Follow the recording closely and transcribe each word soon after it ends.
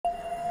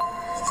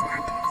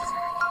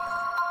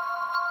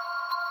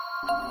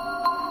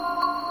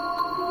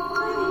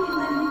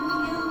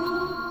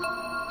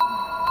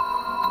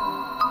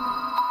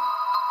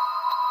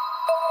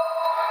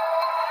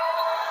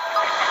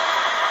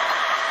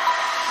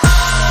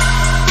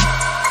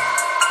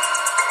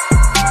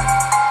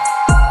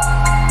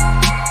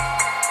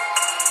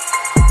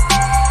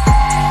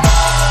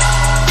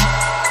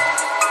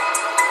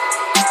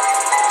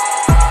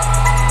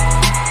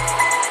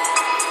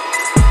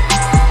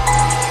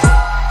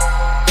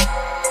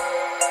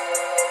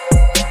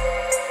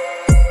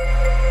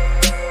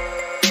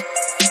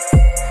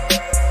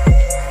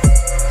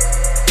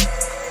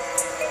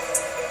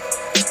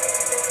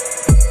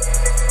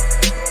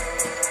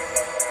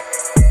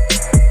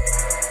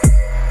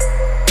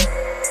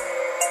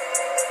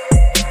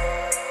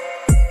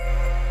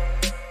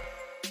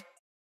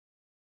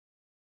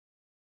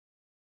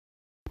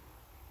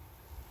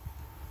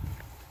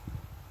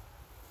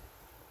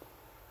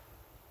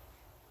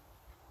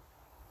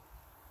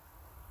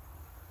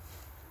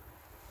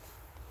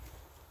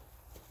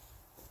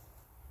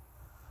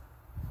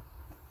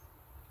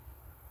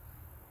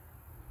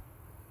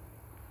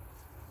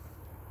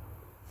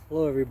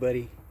Hello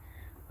everybody.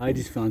 I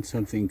just found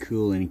something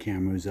cool in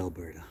Camrose,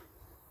 Alberta.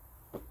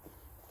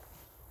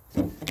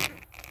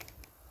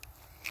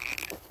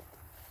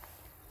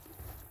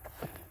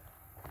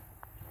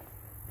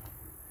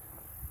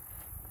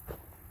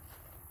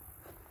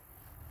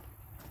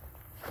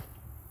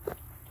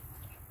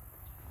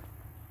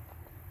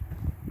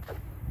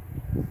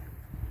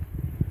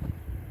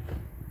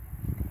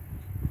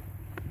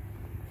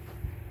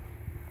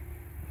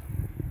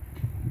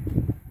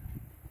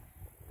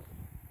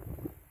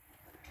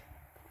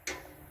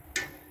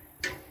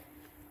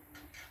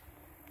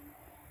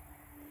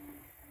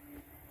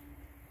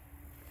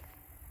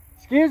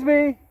 Excuse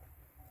me.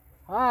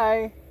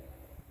 Hi.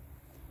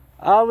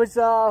 I was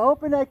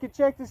hoping I could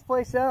check this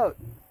place out.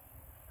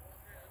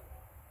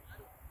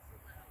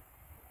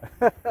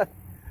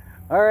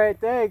 All right,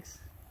 thanks.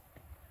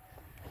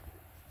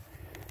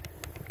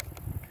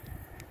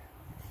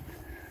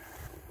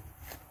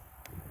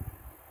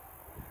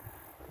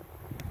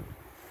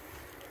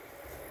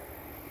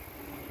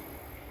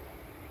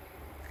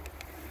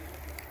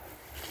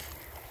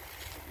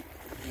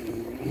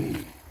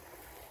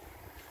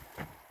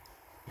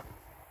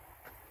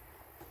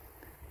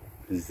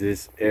 Is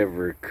this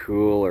ever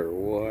cool or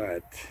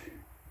what?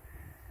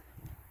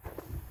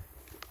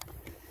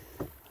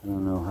 I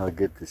don't know how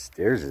good the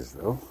stairs is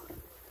though.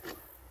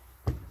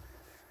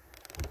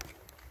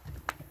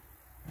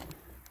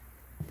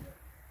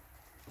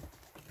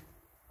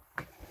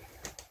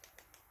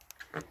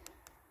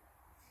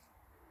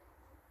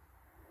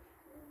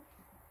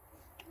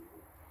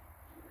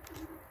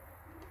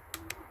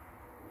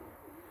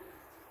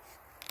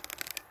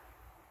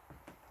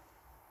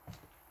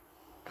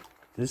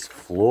 This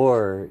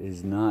floor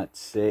is not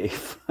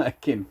safe. I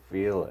can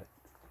feel it.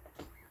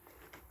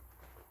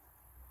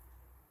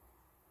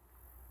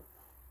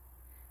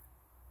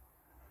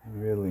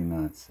 Really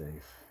not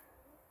safe.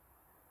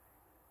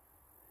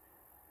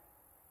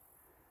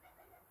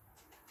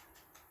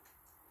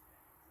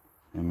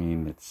 I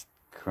mean, it's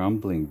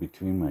crumbling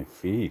between my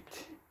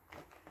feet.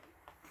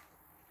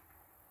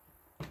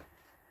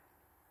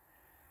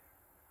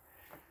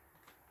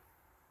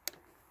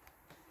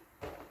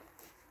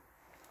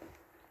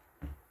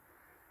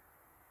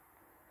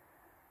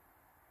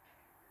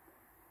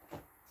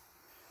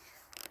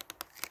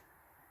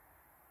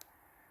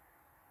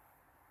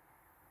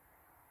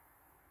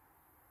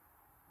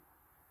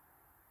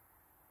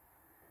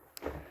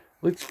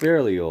 Looks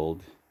fairly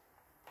old.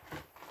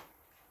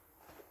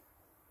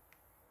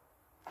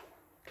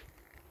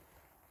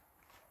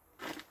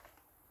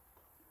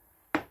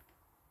 This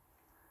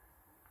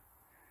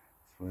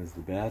was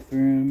the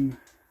bathroom.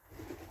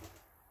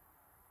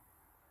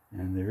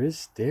 And there is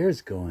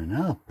stairs going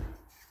up.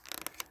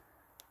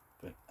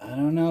 But I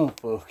don't know,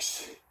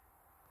 folks.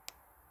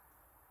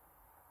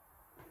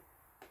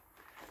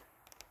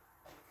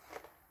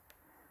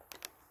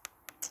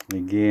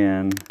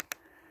 Again,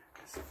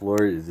 this floor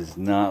does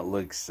not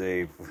look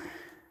safe.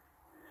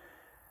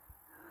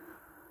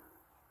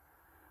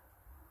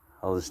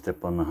 I'll just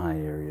step on the high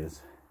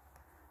areas.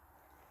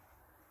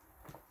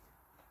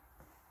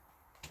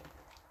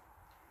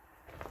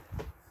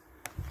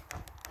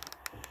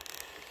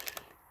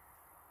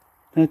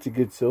 That's a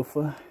good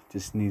sofa.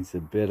 Just needs a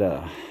bit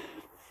of, I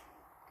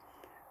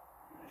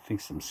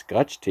think some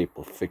Scotch tape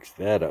will fix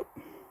that up.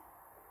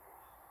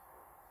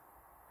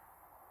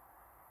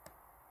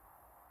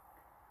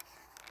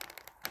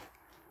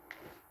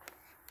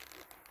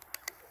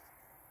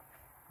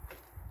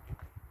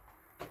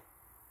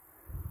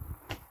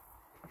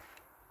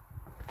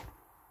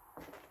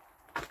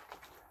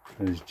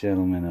 There's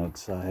gentlemen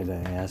outside.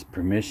 I asked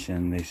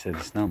permission. They said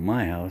it's not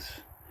my house.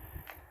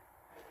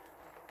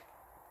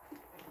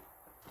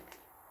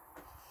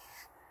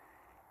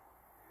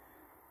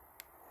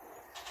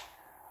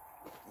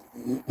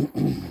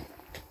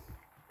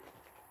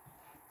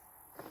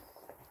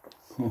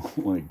 Oh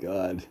my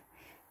God.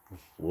 The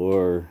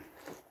floor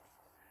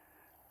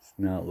does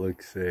not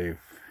look safe.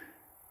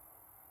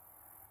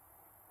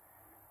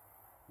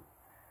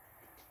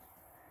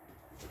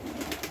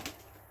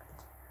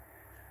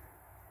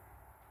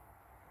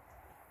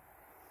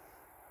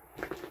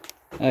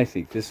 I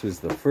think this was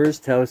the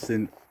first house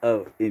in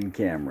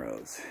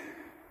Camrose.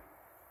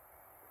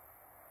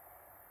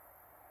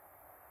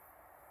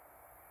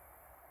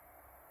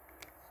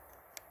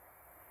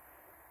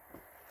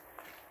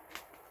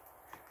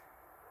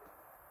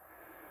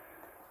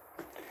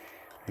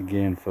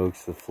 Again,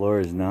 folks, the floor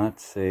is not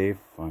safe.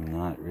 I'm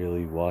not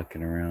really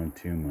walking around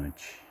too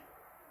much.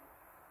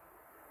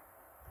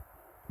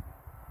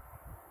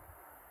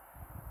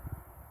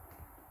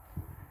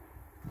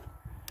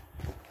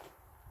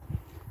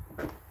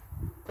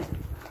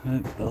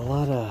 A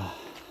lot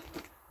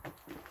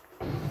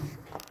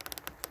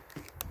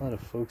of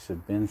folks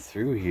have been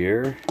through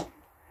here.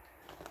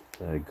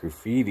 The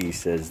graffiti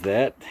says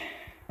that.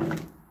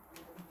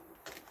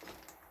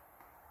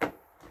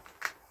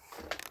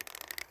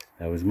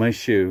 That was my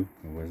shoe.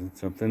 It wasn't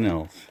something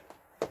else.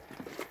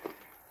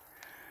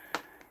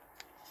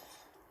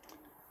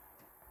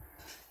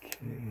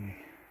 Okay.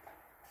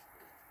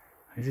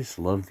 I I just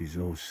love these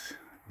old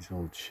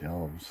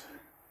shelves.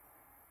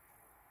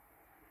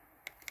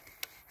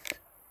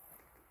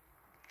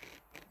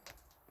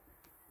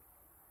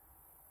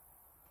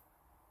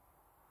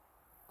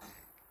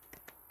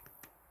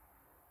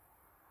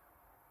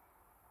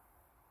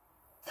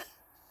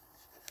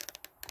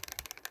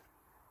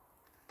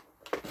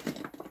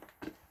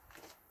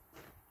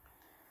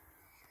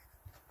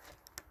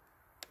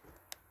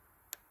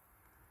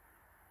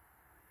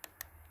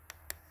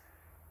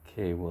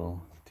 Okay,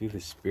 we'll do the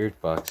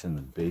spirit box in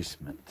the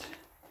basement,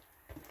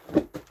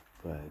 but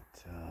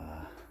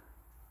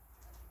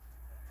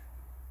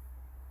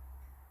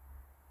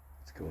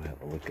let's go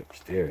have a look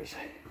upstairs.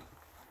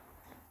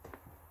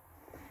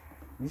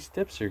 These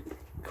steps are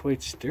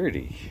quite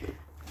sturdy.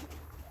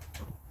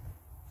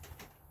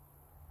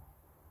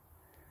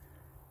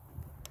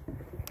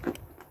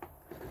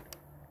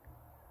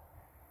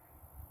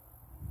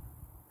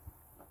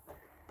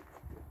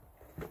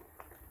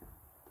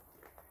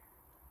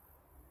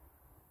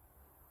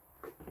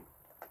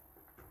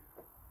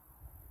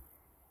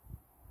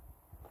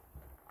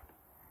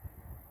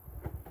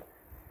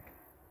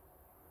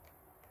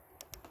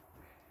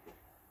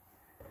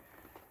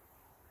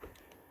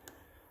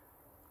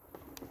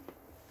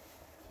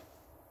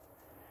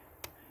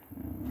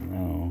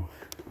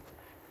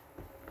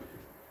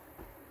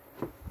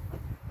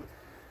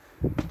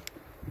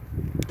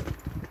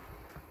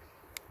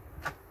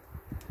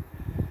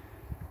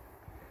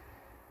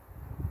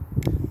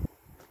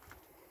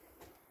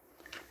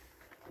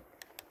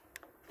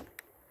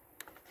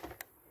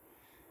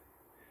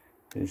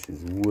 This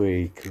is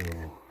way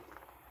cool.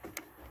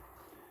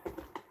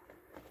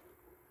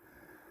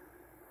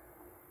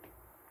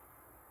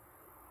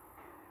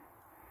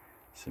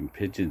 Some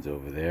pigeons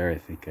over there. I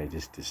think I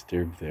just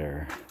disturbed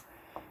their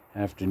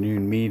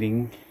afternoon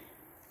meeting.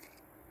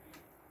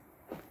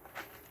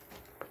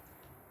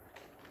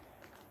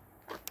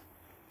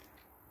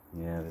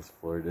 Yeah, this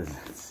floor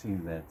doesn't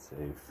seem that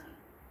safe.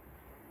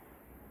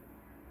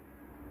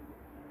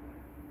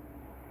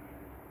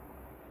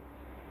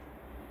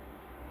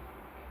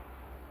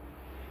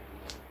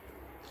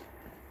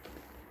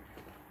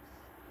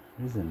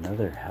 There's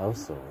another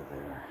house over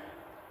there.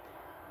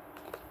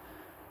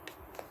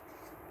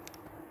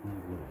 I'm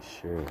not really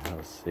sure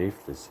how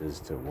safe this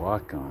is to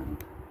walk on.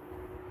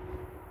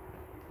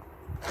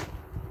 This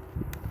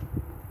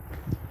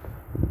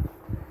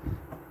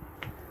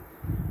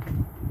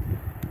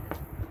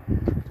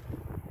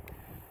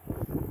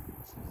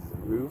is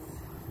the roof.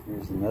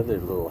 Here's another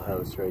little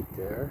house right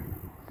there.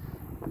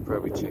 I'll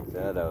probably check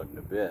that out in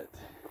a bit.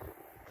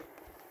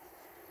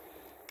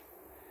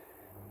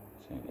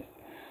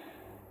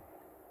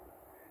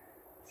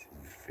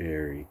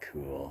 Very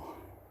cool.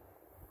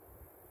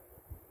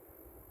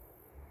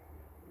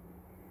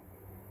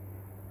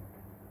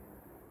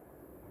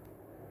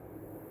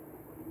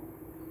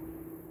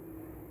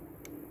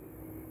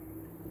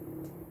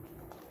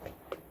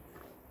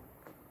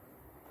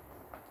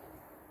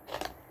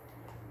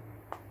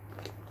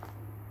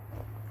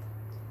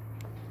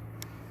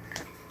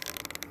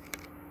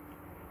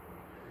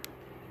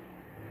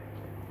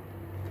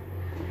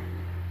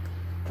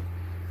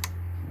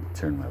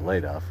 Turn my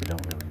light off, we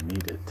don't really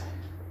need it.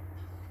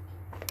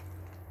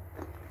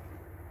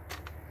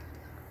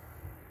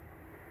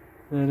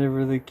 That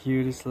ever the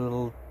cutest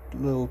little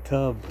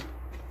tub.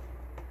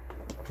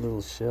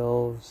 Little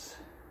shelves.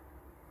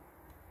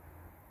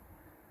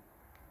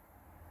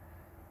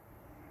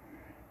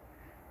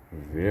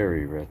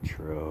 Very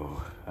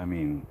retro. I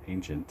mean,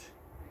 ancient.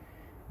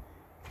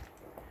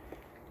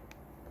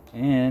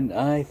 And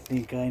I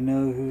think I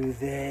know who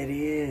that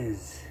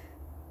is.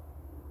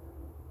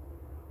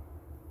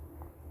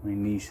 My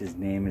niece's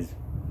name is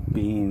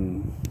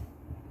Bean.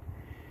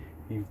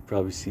 You've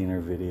probably seen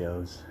her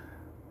videos.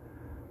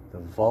 The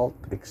Vault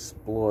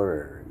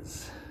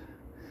Explorers.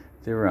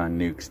 They were on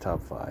Nuke's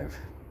Top 5.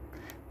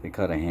 They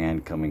caught a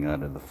hand coming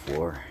out of the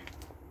floor.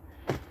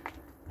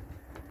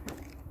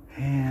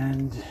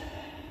 And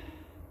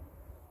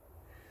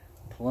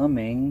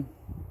plumbing.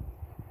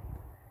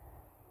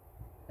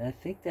 I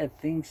think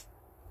that thing's,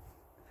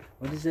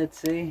 what does that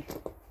say?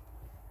 It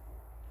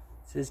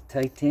says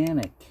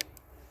Titanic. It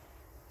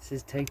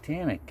says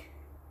Titanic.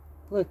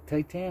 Look,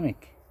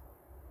 Titanic.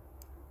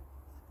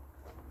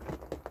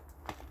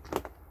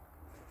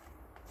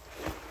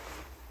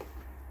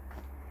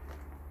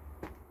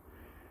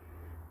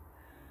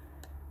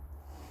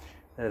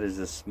 That is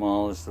the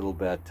smallest little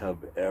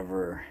bathtub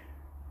ever.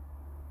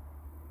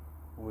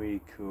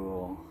 Way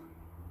cool.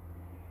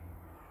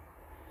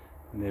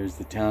 And there's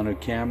the town of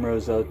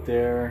Camrose out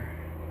there.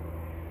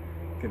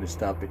 Gonna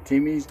stop at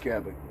Timmy's,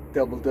 grab a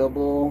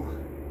double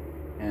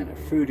and a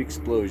fruit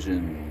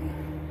explosion.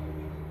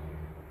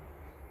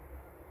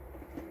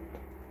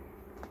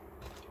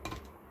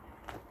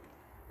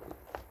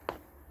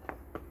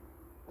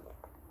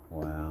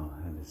 Wow,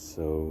 that is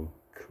so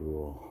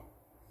cool.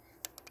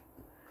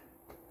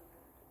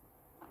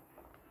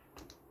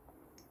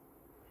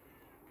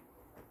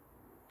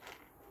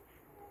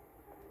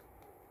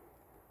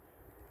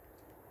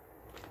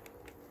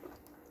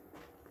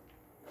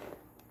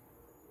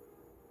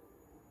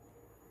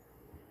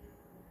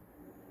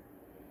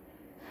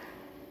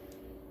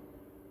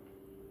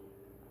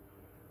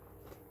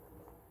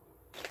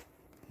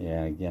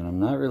 Yeah, again, I'm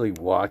not really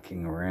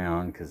walking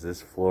around because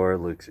this floor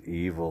looks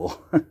evil.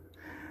 Oh,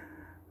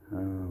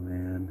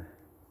 man.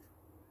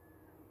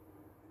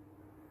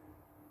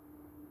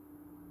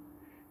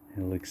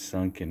 It looks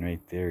sunken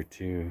right there,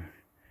 too.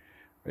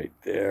 Right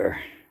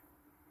there.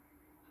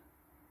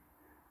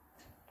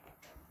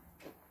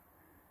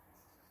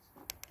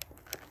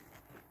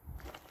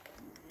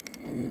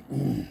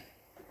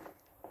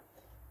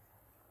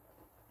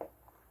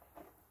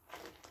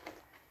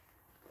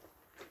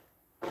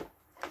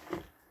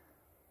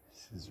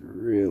 This is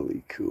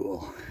really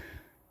cool.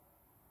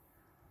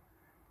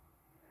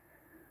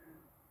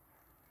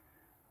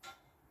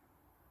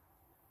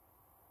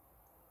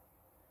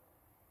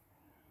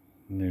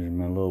 And there's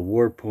my little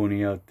war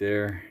pony out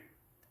there.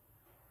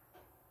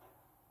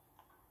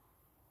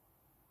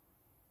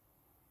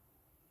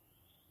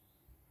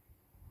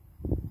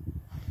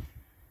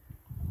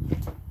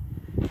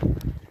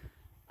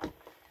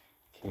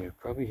 Okay, I'll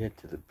probably head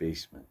to the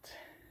basement.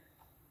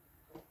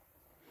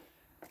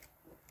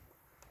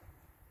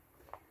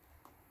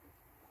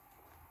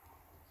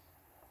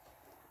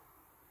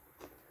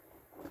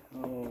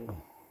 Oh,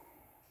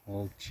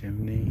 old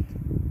chimney.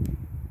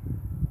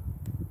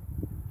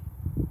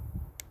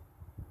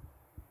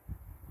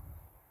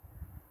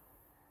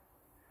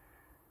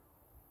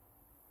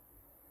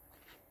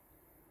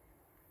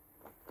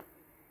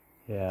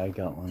 Yeah, I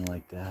got one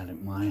like that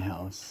at my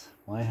house.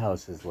 My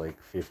house is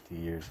like 50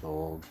 years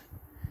old.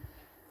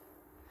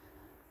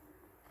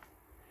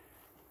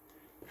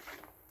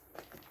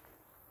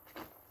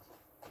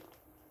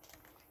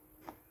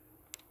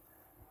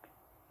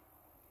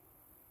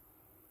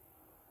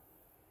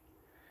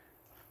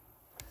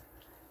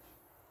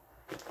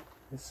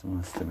 This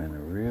must have been a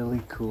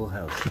really cool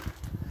house.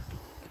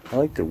 I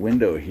like the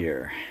window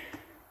here.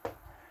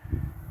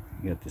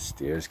 You got the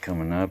stairs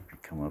coming up, you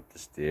come up the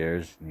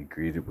stairs, and you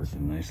greet it with a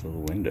nice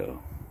little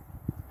window.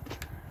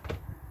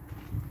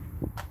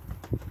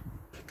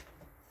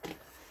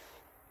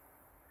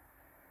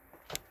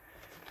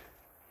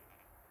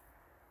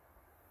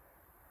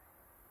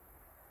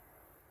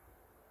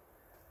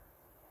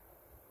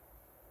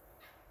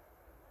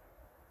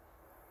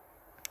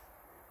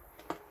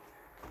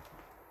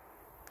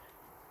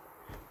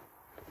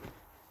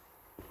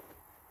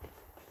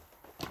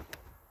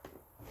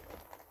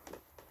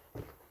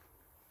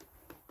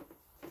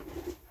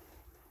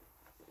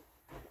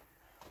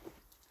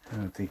 I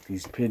don't think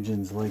these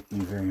pigeons like me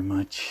very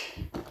much.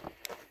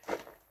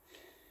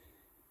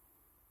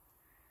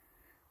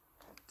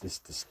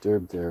 Just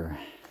disturbed their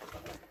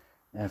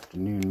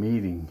afternoon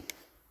meeting.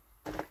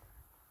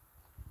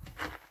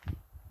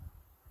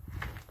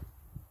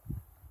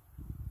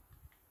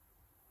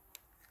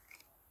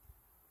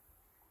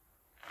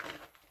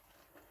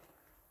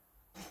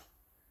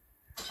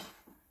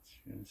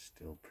 It's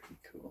still pretty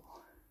cool.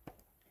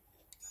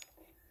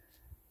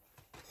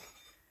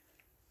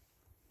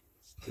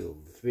 Still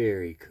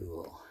very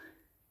cool.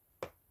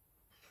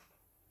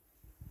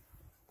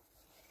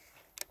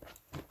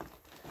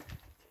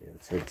 Okay,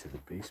 let's head to the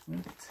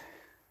basement.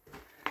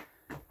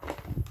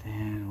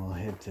 And we'll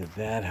head to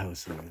that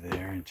house over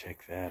there and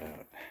check that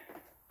out.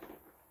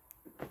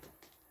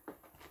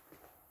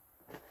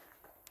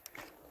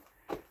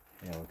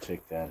 Yeah, we'll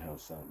check that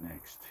house out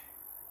next.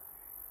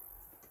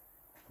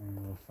 And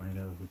we'll find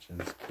out which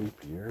one's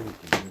creepier. We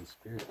can do the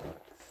spirit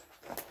box.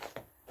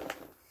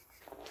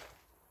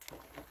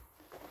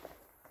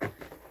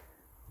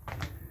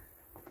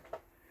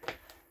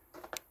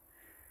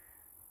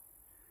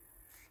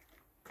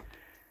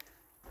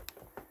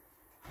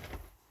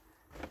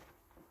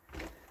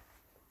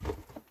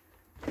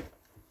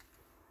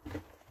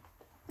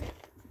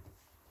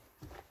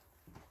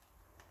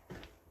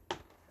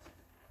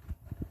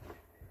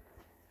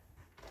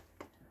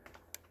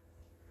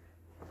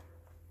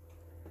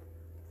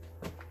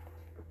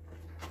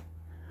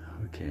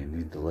 Okay, I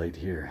need the light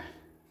here.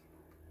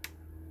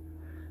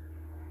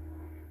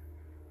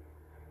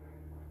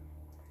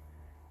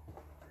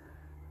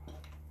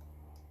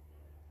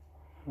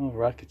 Oh,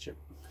 rocket ship.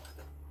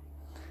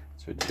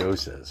 That's what Joe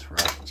says,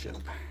 rocket ship.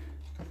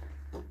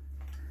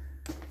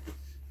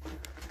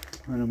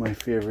 One of my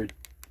favorite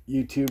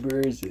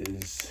YouTubers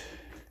is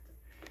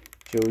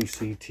Joey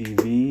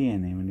CTV,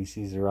 and then when he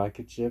sees a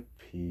rocket ship,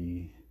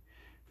 he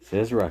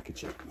says rocket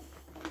ship.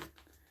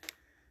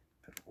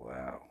 But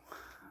wow.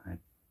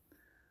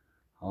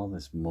 All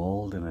this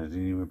mold, and I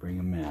didn't even bring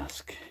a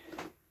mask.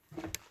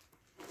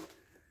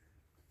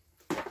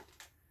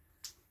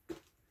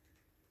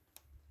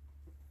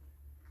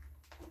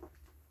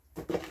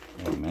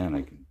 Oh man,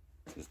 I can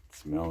just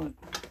smell it.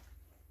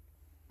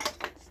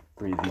 Just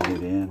breathing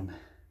it in.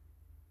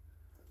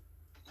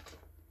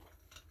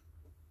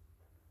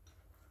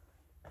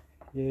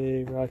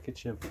 Yay, rocket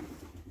ship.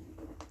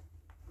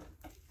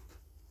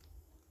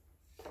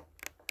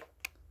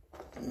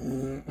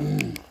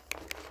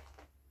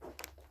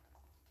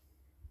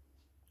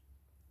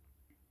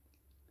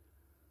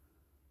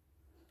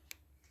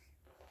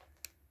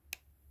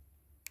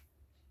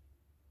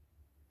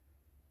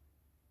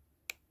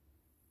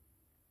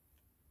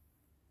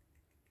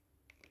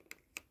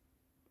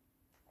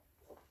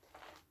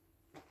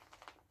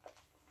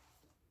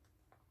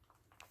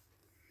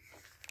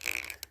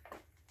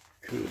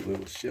 Good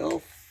little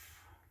shelf.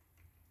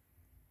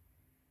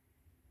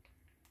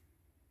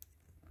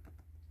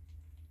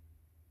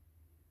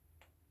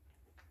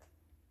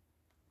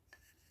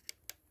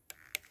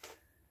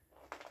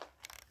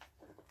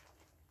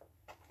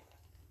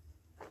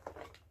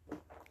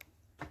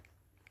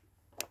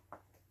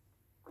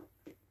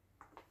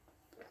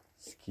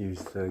 Excuse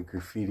the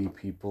graffiti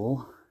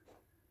people.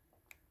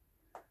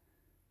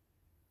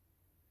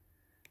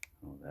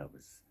 Oh, that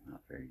was not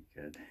very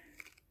good.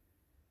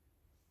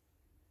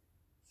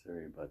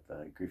 Sorry about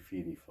the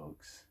graffiti,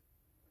 folks.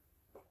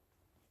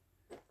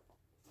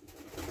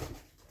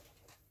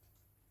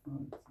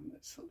 Oh, it's a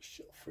nice little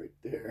shelf right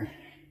there.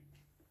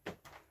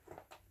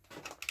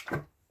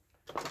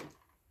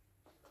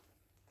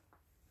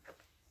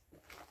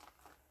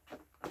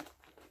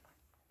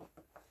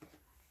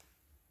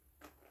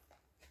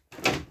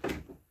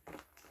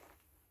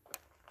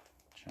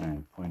 Try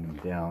and point them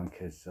down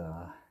because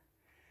the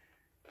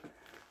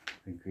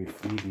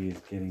graffiti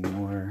is getting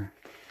more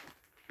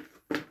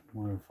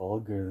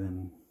vulgar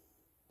than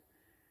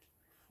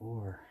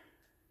before.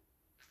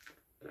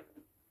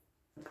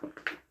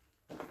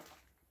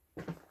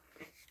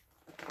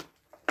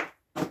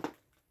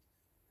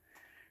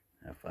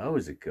 If I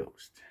was a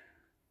ghost,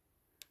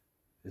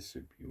 this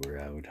would be where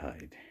I would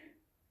hide.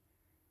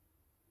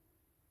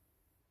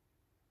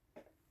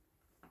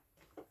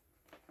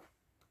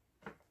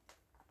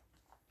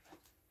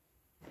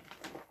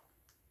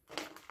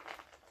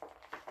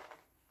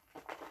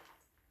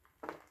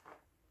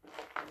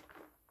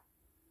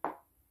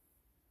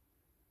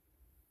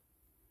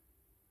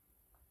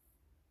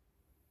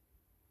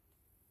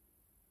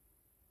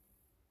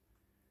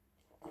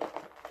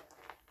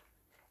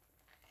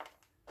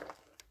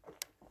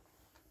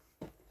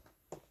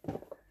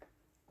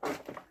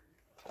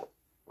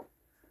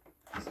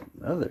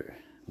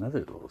 Another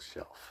little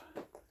shelf.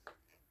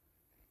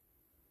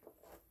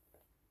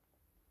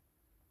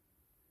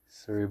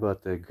 Sorry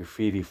about the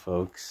graffiti,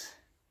 folks.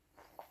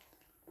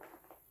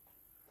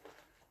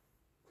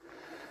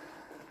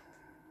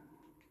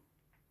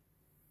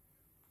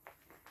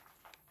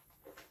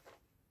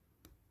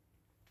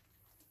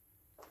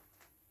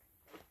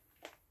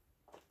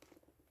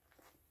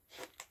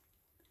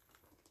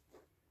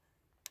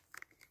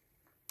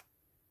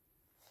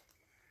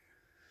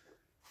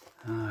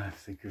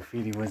 If the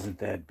graffiti wasn't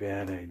that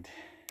bad, I'd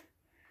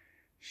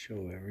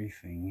show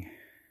everything.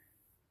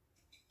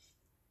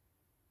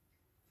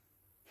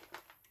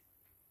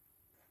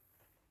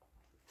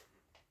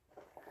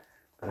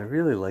 But I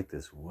really like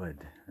this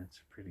wood.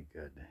 That's pretty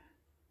good.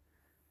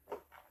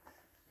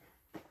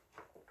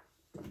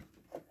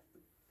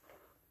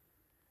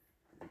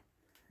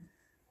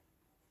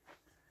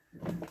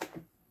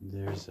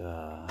 There's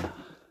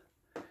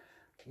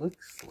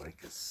looks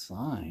like a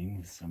sign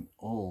with some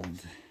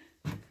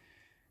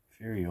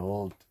very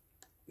old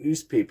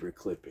newspaper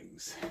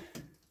clippings. I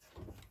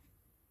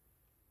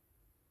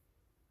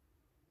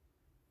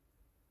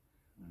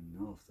don't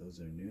know if those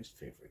are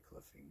newspaper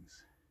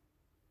clippings.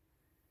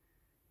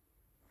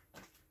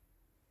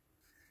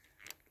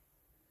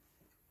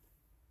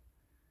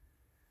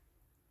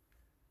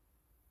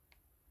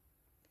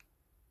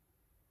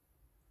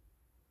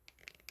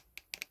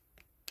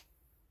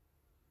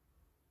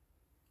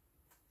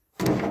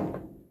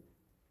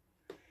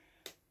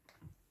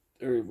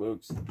 Sorry,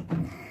 folks.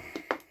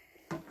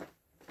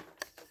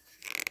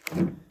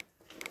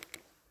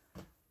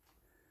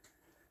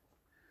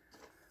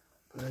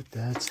 But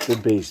that's the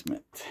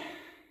basement.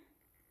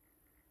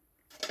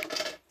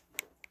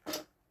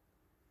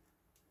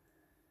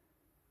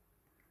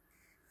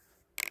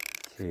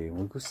 Okay,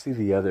 we'll go see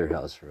the other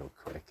house real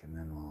quick and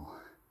then we'll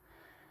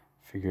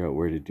figure out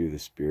where to do the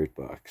spirit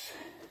box.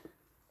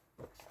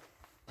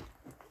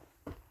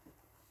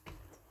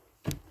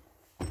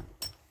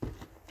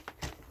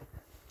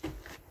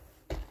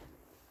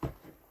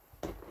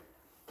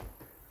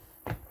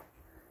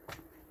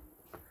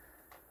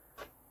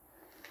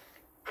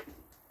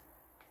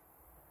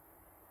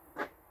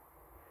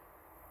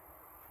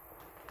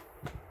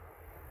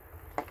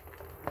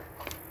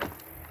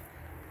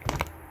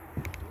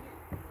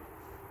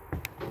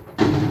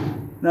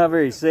 Not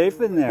very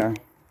safe in there.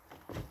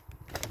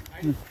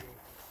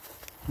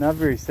 Not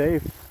very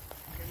safe.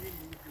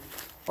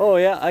 Oh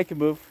yeah, I can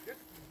move.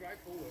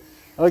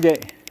 Okay.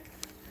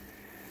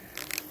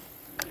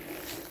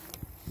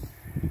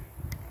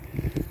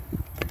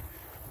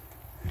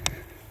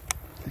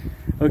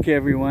 Okay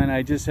everyone,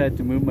 I just had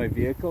to move my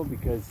vehicle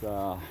because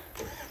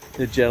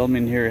the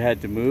gentleman here had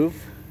to move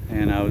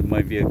and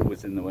my vehicle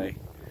was in the way.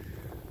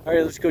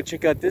 Alright, let's go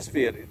check out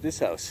this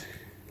house.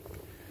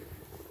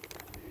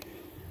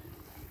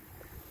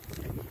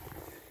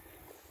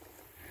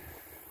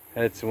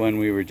 That's the one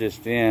we were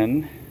just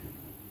in.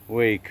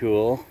 Way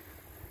cool.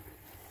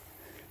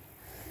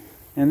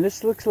 And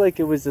this looks like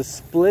it was a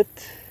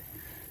split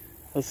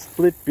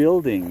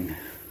building.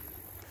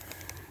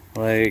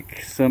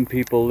 Like some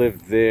people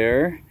lived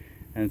there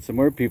and some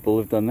more people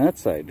lived on that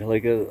side.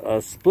 Like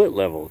a split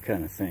level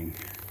kind of thing.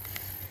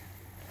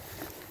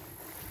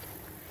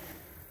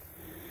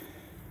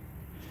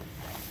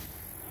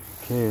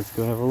 Okay, let's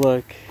go have a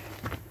look.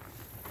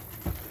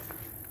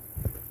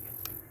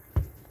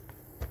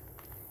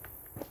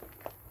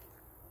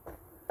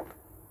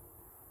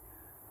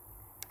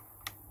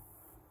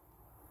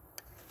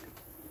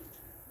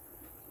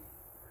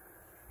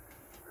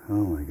 Oh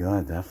my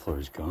God, that floor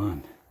is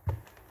gone.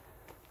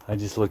 I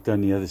just looked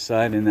on the other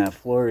side and that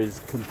floor is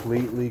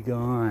completely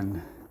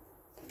gone.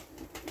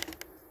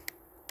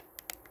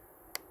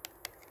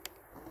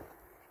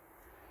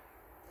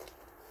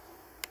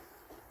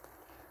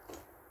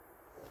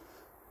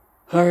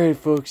 Alright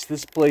folks,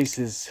 this place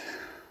is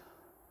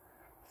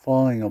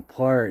falling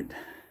apart.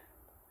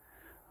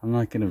 I'm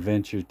not going to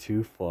venture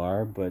too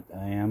far, but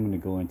I am going to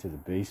go into the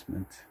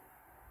basement.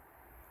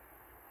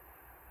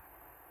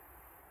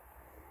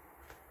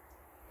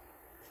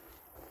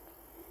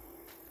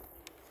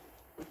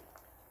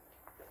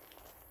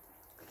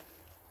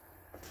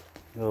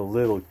 A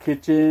little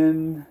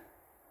kitchen,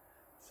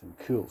 some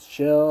cool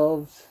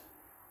shelves.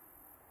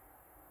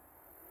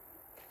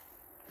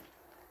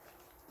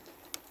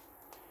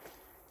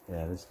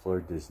 Yeah, this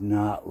floor does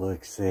not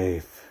look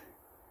safe.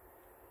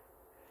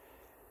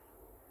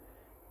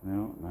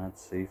 No, not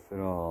safe at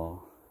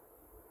all.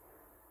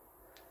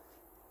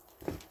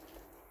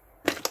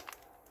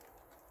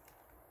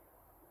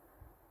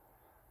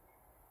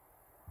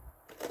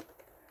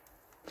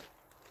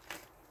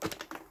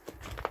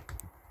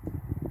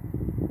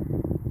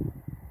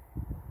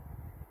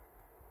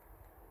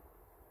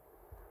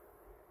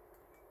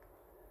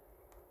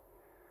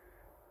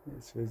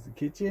 This was the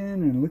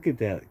kitchen, and look at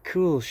that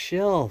cool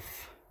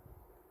shelf.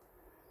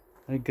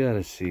 I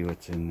gotta see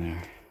what's in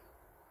there.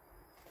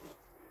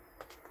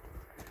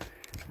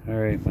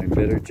 Alright, my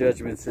better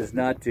judgment says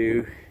not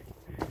to.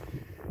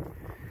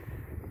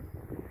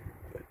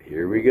 But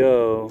here we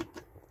go.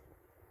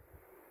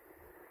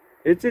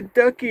 It's a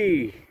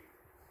ducky!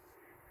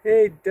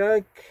 Hey,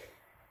 duck!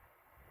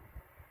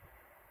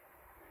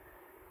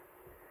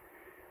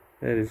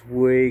 That is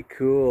way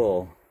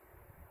cool.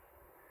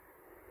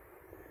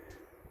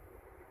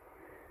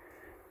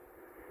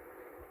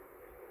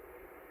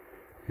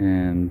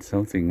 And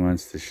something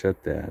wants to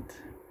shut that.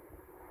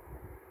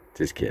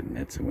 Just kidding,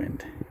 it's the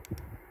wind.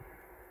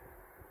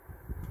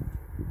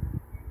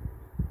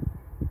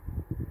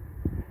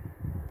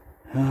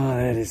 Oh,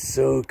 that is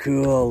so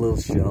cool, little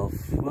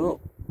shelf. Well,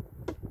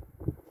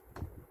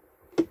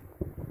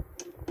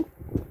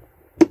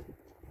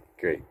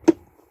 great.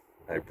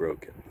 I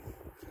broke it.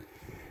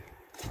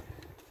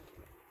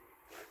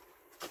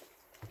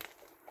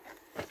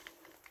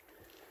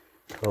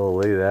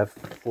 Holy, that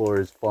floor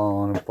is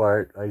falling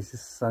apart. I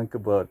just sunk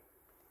about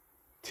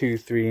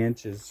 2-3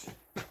 inches.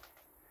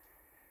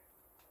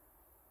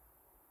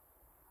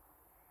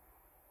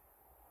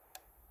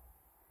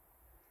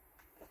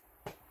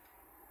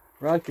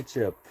 Rocket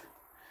ship.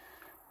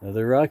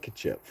 Another rocket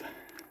ship.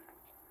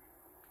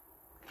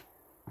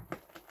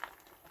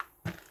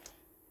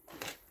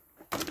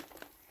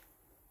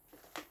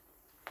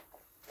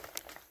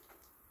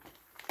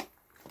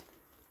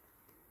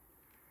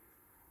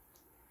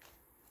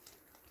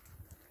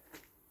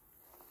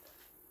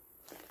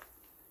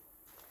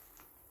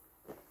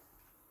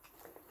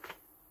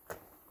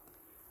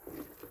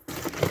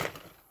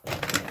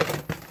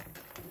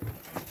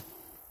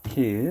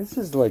 Okay, this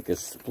is like a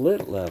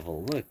split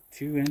level. Look,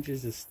 2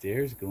 inches of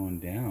stairs going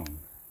down.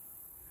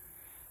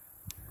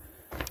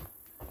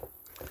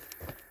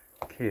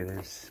 Okay,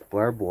 there's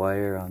barbed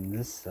wire on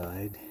this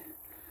side.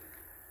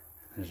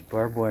 There's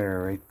barbed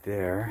wire right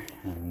there,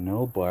 and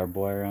no barbed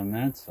wire on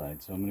that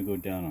side. So I'm going to go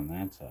down on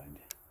that side.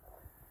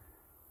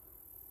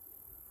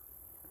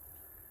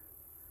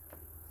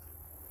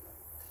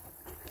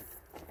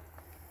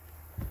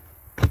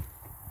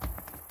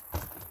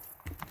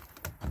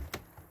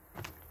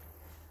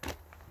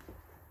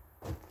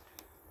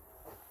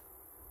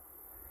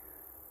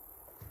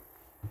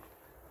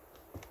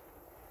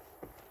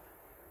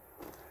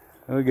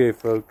 Okay,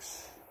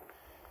 folks,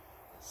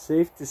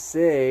 safe to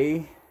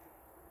say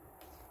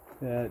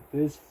that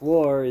this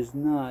floor is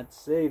not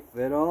safe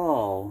at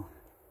all.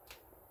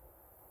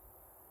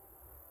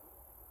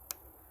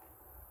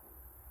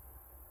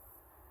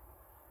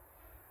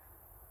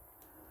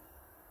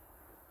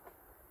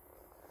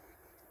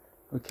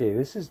 Okay,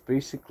 this is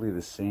basically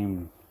the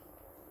same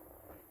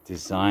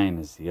design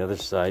as the other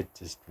side,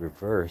 just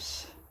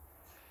reverse.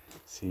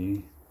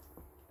 See,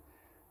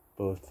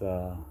 both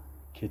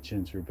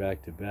kitchens were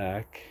back to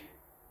back.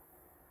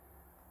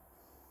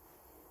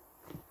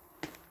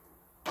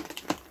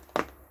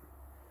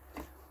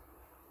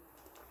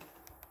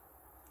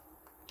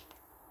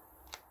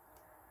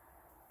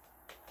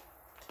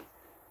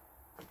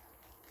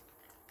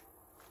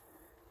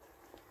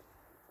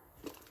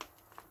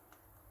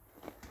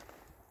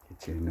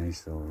 Get you a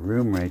nice little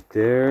room right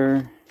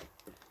there.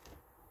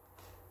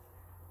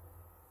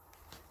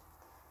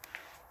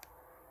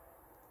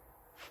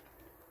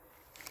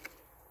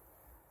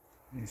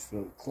 Nice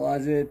little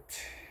closet.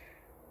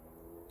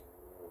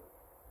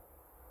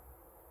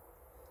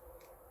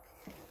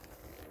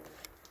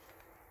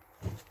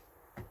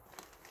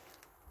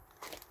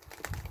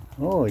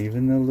 Oh,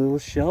 even the little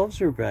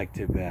shelves are back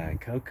to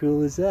back. How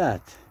cool is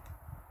that?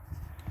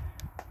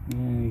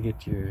 And you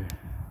get your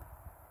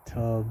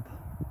tub.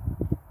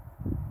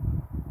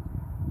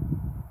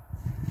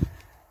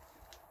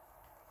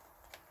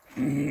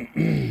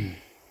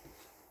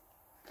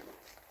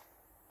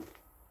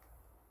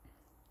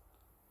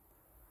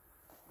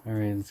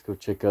 Alright, let's go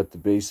check out the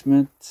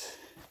basement.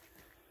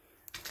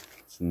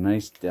 It's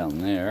nice down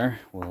there.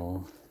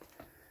 We'll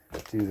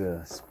do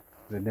the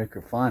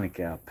NECROPHONIC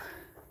app.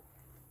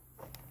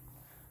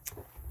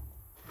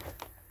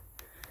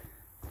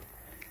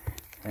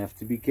 Have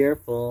to be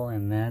careful,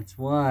 and that's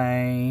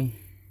why.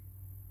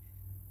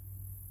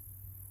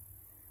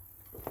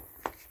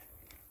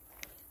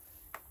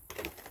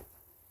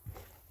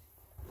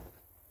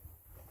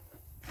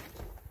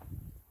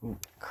 Oh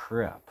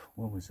crap,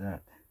 what was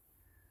that?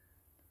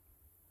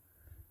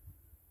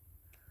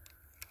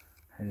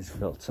 I just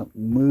felt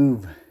something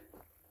move.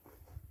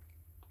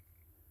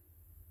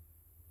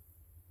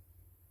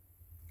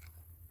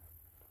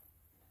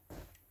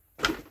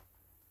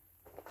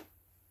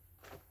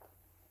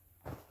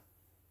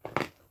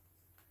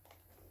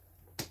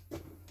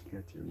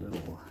 Got your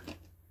little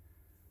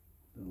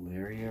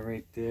area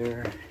right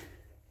there.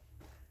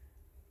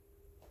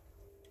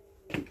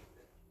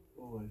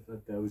 Oh, I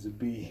thought that was a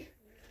bee.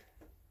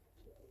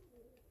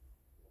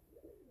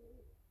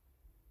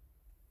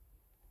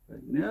 But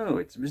no,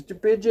 it's Mr.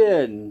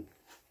 Pigeon.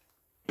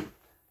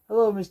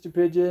 Hello, Mr.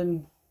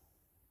 Pigeon.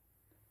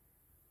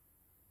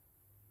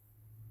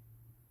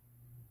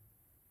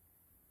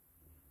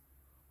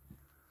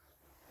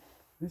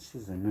 This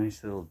is a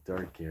nice little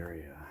dark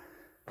area.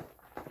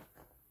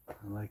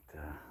 I like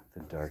the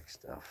dark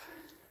stuff.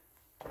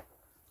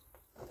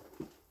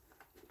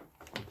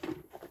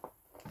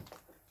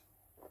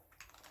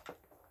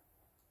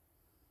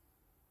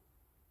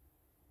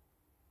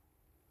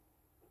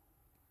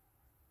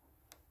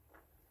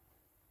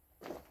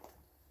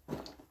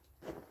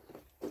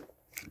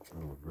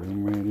 Little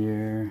room right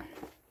here.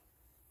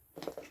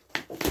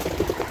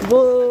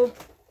 Whoa!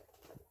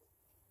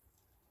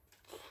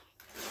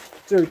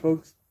 Sorry,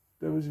 folks.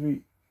 That was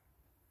me.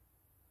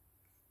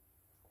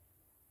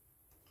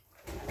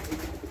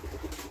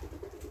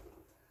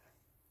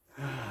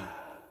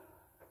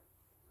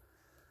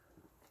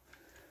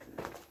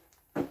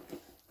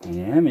 I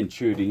am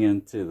intruding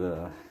into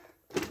the...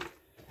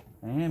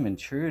 I am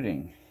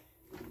intruding.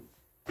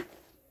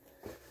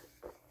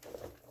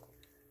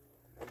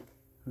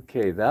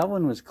 Okay, that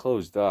one was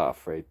closed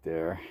off right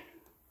there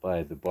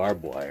by the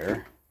barbed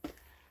wire.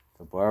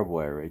 The barbed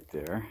wire right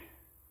there.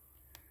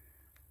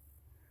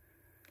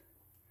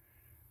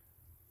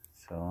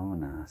 So I'm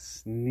gonna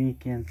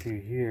sneak in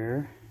through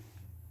here.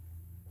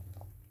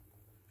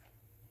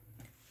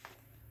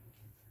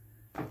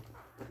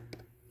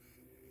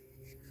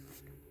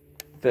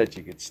 Thought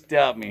you could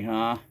stop me,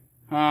 huh?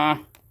 Huh?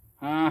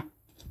 Huh?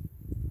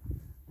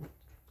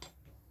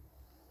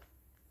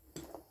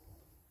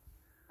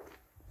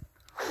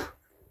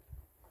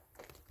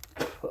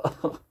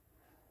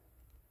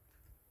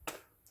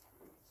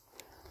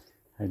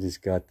 I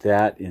just got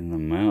that in the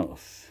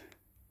mouth.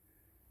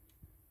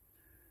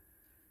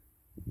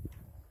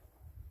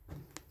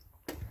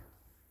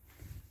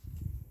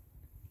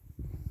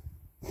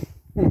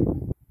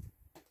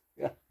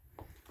 Yeah.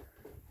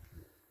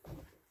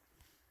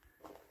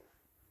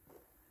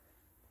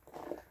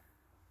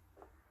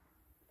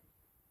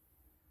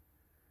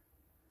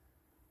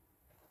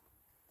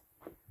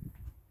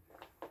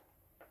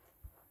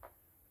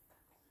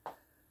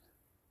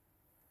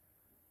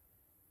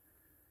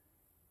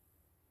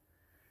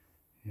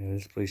 Yeah,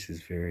 this place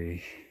is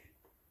very...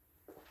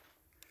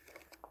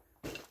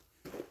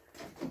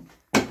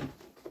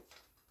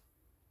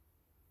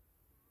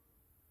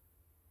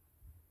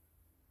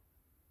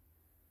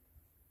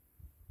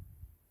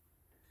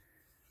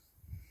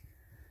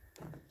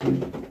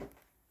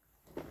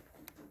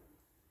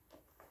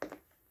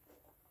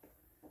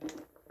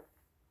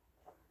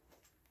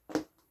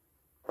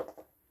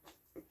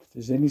 If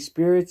there's any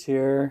spirits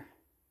here,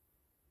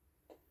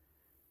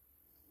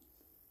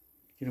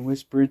 you can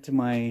whisper into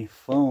my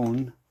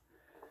phone.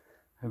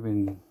 I've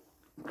been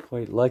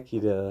quite lucky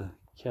to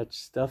catch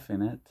stuff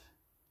in it.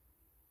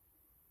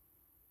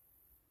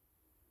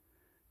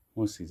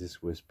 Mostly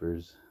just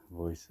whispers,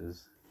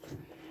 voices.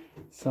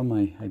 Some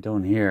I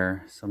don't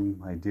hear,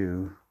 some I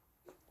do.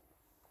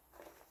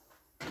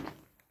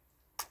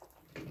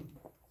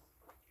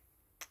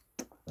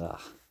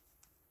 Ah.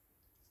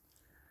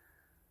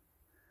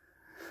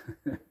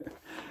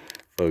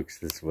 Folks,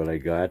 this is what I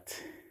got.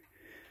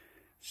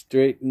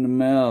 Straight in the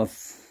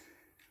mouth.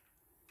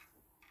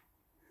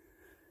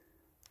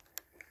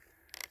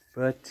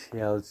 But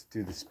yeah, let's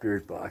do the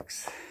spirit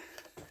box.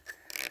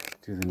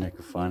 Do the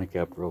NECROPHONIC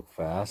app real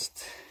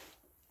fast.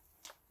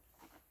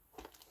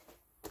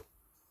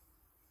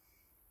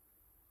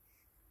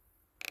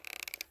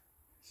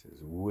 This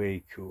is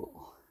way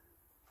cool.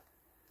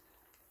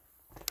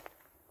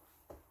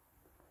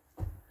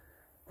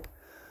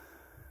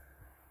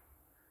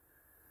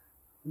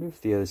 I wonder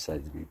if the other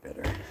side would be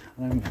better.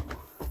 I don't know.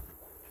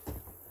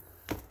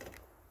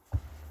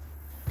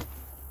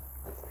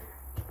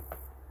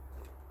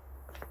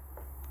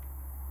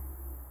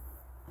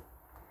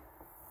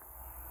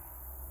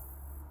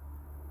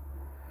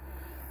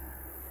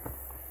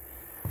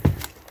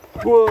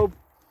 Whoa!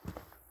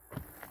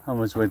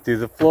 Almost went through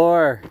the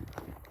floor.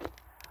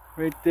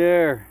 Right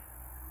there.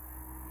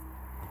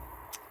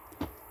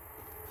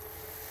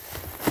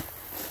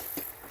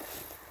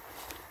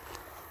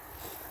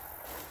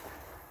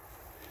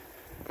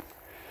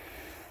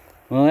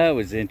 Well, that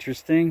was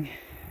interesting.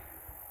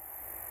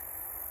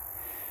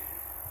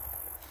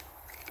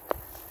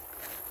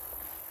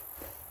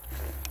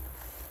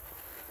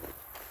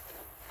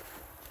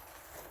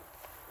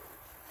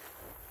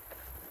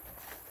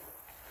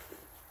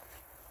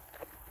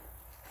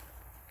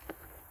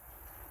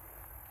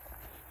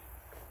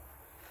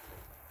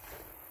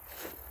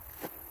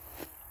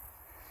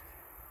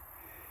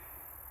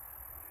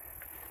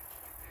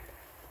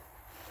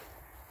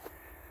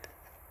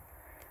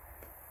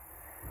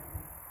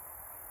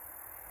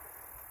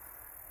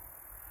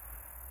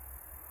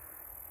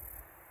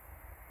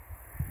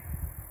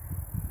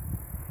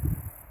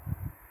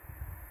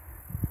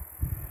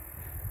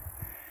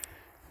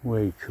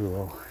 Way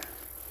cool.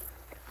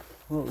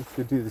 Well, let's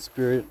go do the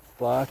spirit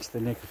box, the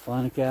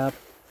NECROPHONIC app.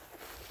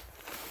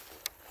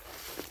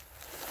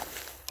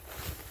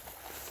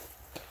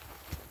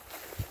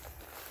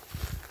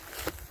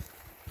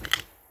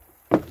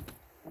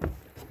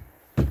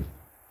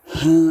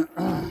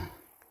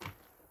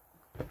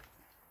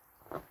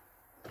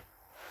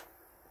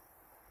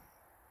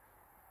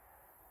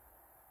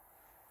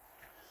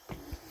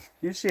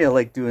 Usually I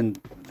like doing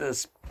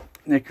this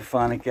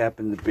NECROPHONIC app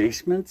in the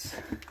basements.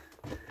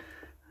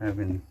 I've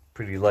been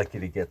pretty lucky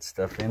to get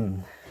stuff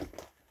in.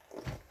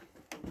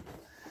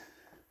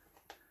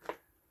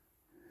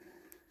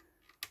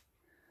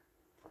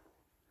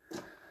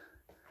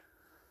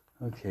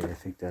 Okay, I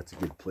think that's a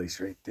good place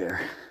right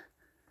there.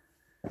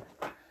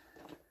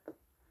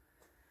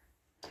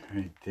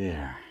 Right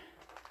there.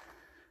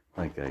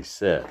 Like I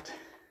said,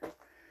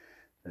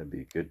 that'd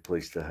be a good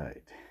place to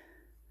hide.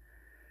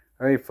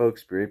 All right,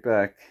 folks, be right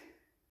back.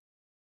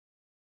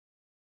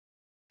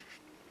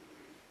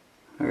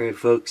 All right,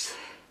 folks.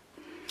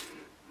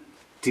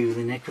 Do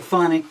the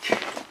NECROPHONIC.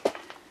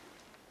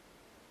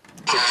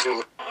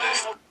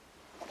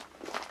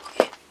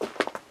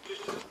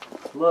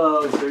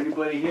 Hello, is there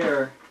anybody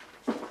here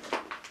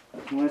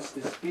who wants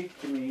to speak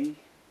to me?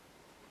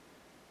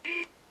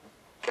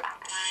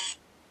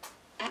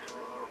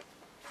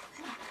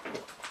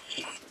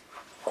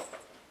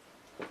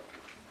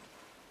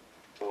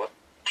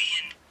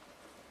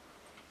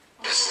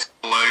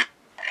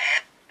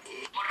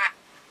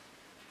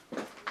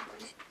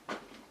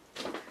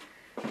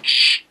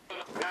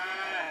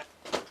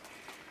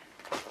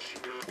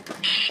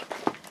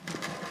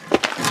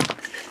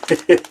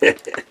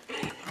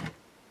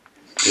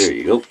 There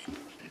you go.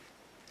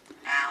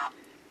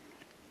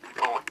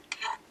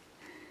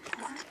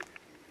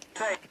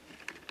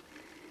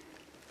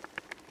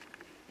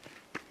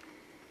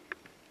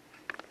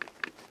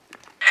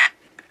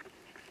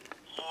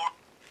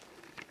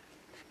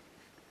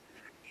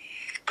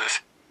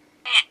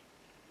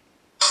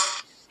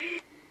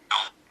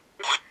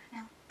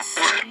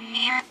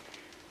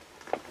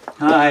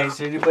 Hi, is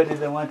there anybody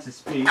that wants to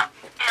speak?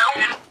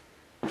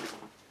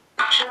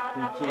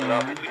 You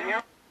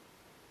can.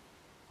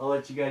 I'll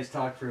let you guys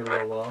talk for a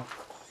little while.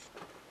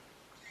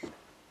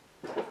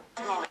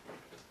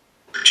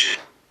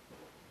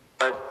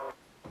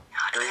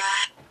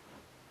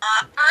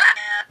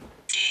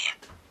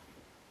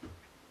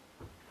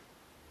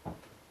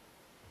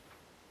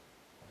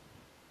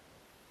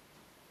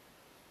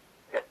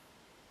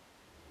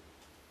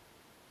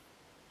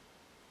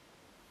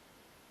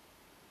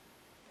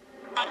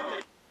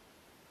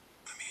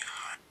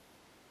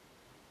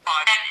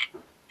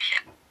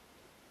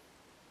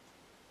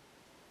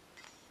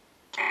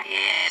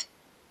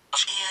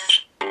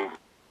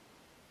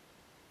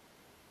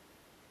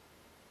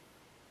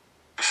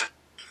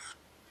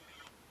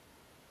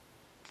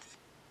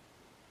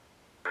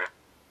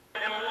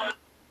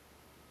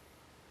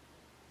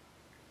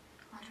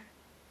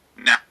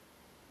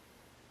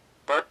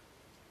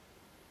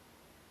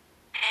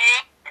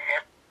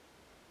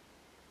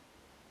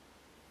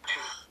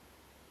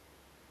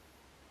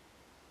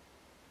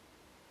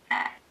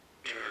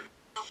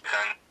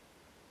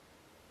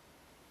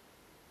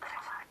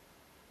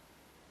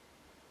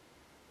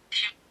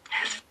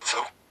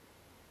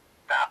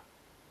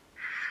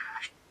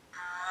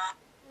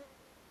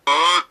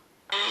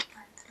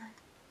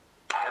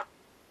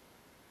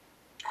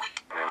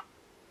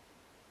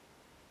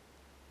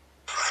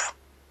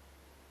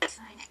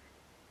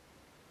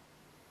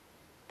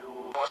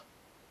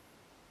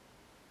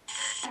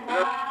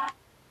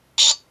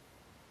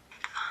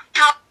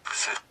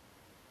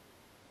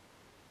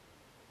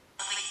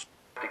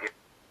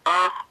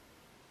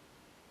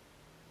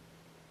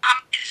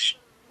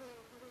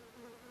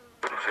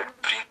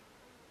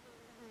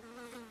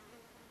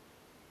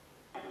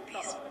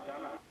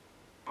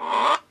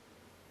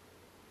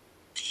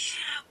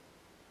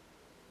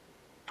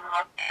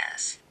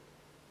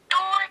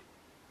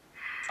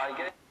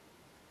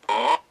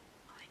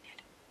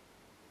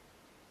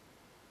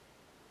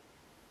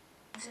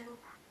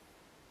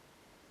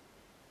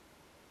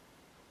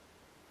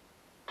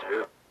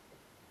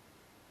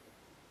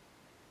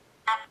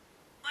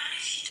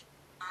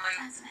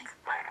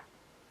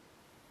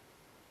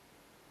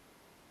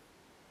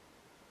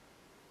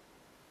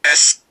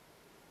 Yes.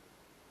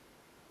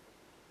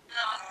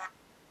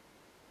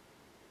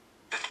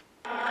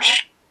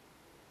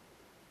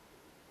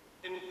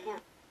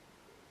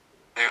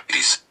 There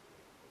is.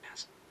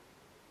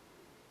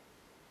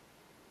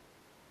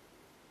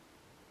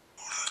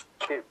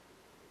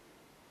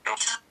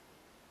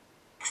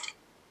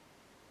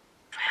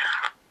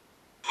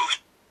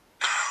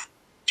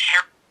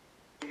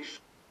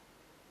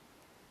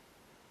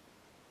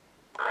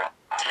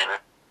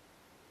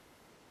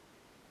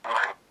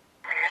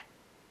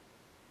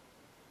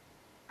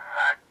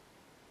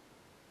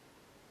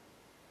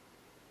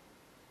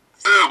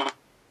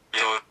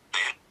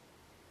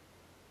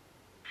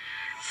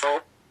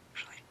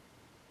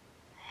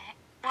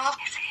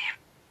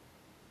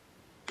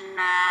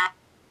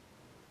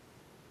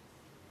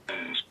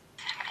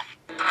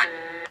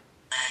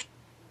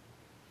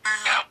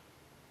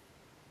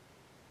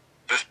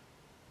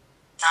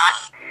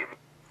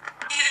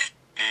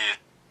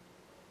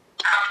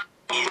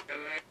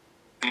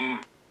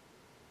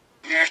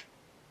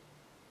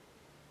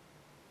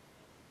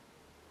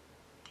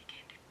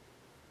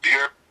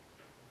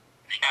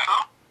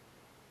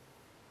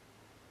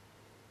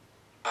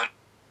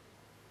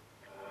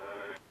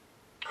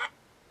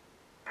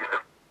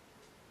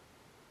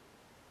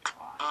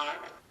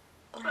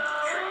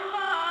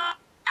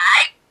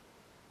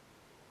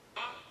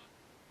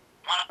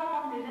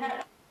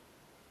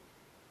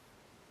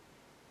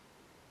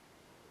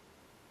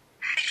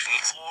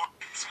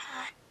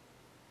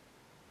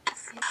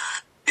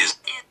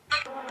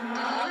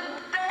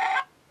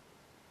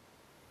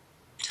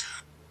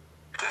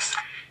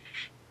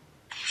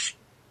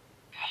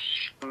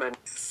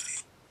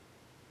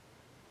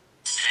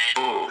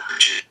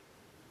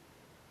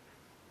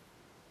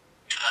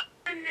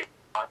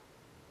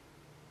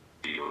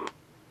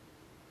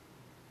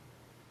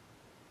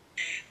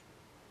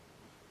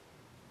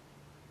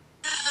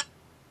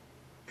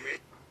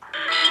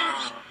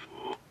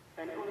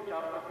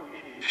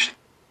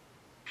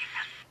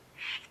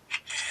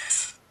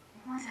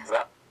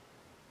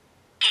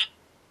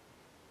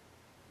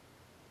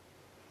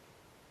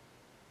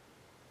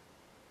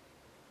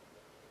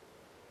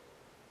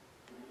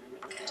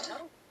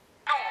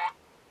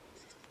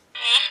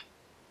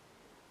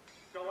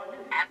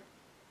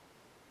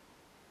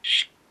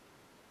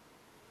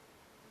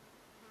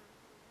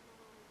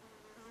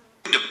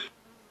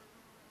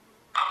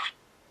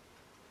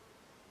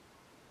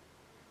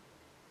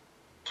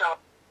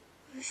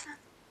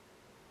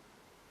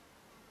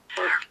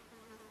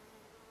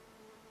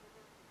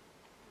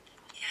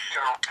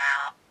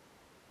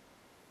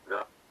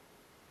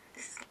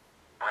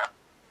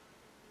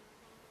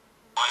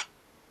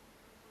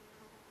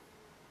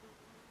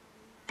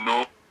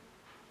 No.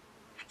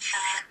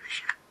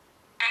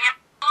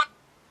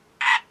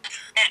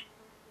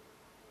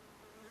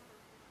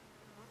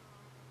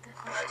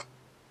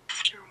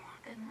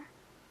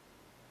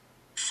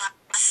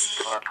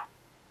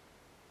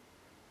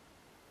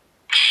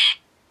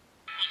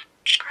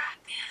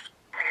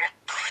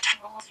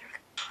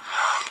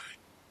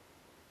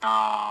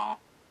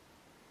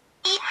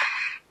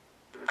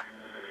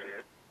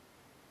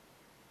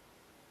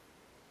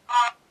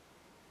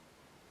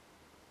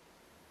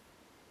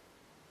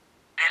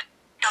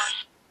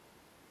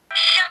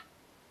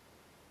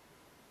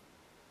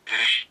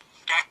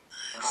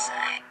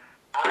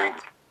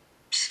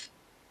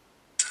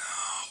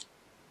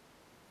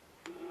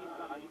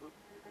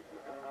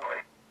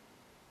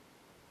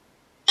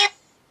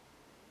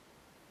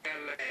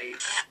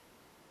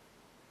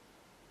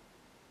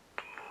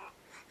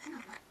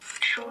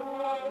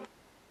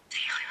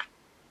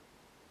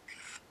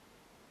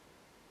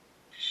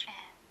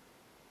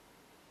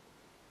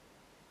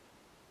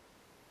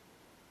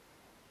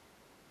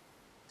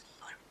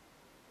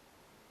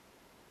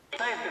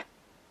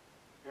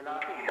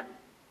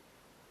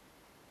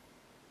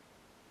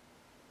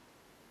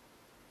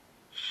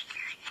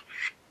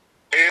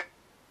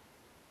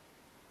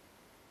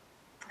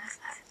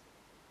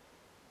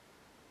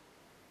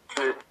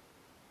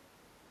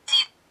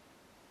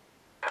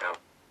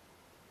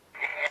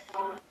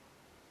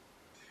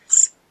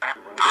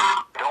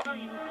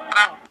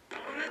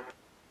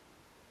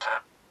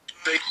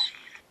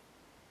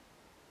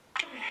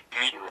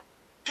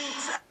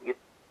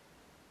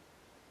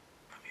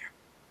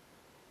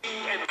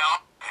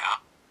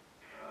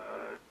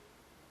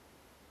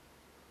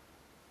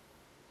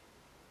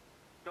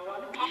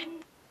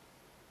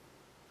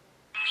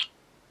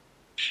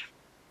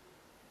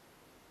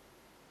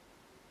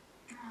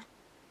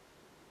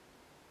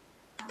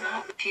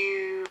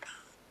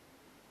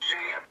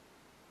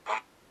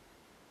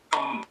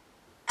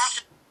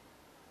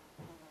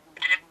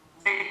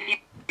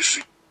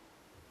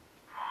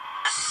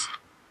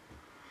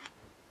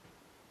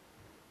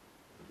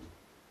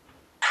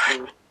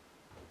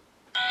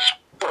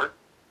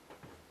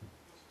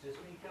 Just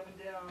me coming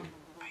down.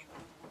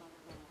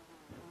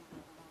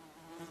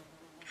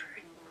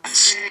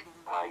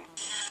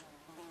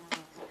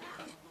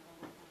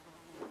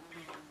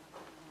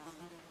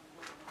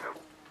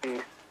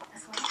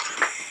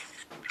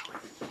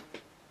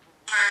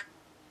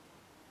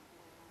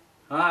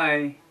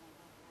 Hi.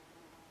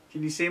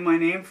 Can you say my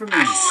name for me?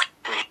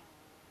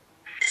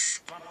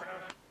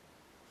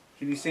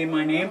 Can you say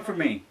my name for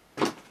me?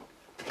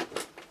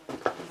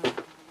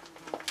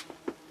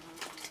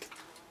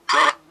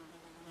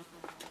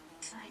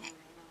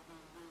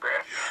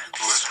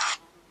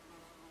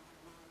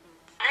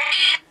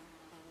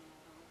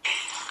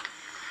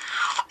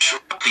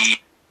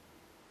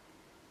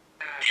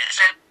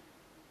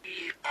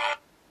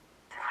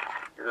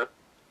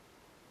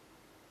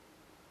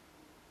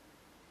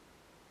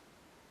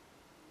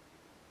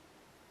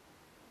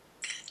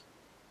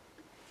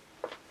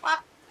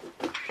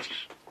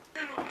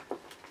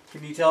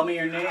 Can you tell me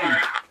your name?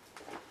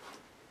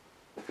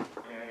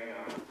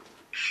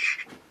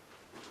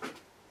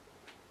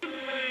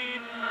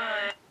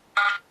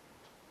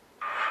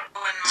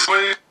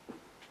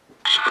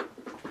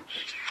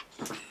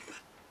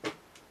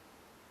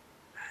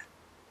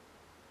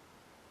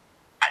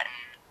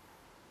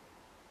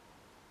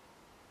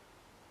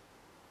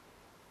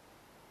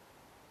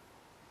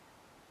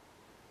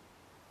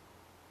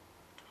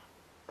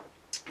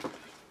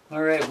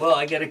 Alright, well,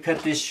 I gotta cut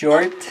this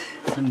short.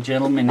 Some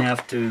gentlemen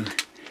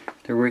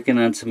they're working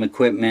on some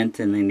equipment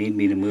and they need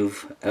me to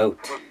move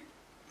out.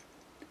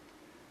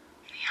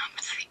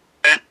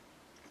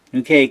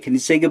 Okay, can you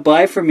say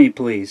goodbye for me,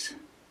 please?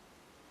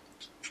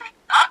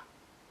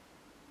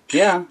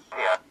 Yeah.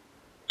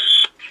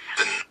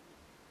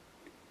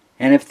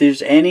 And if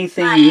there's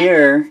anything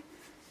here,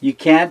 you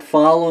can't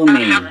follow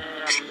me.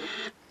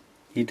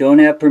 You don't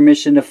have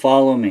permission to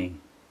follow me.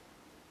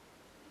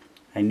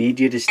 I need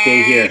you to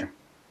stay here.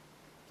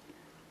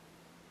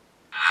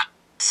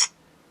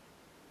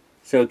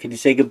 So, can you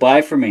say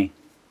goodbye for me?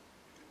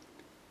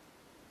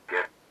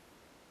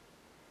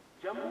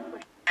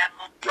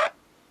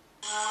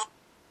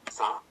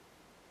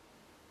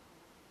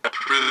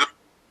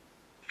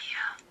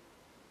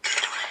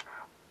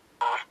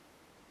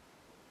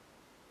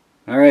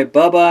 Alright,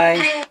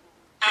 bye-bye.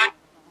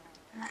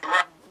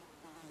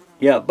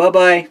 Yeah,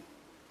 bye-bye.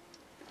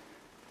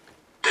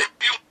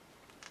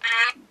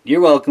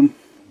 You're welcome.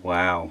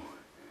 Wow.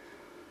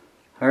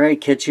 Alright,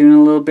 catch you in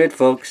a little bit,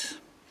 folks.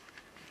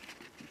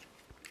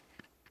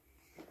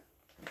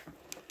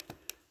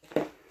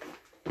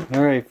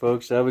 Alright,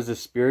 folks, that was a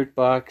spirit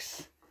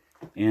box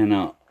in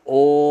an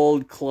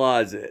old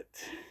closet.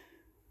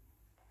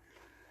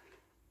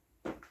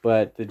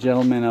 But the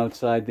gentlemen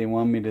outside, they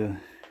want me to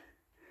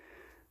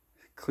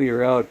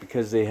clear out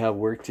because they have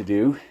work to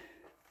do.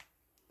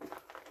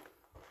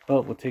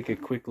 But we'll take a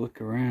quick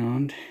look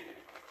around.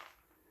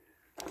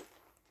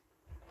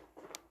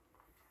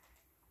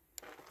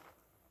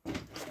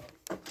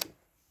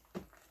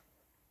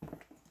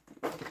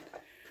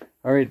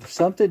 Alright,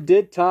 something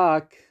did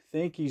talk.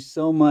 Thank you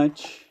so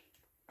much.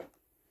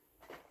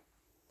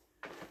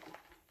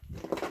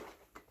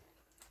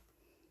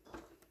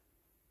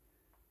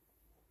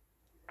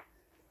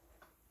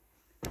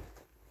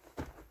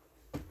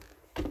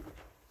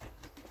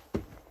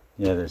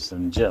 Yeah, there's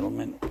some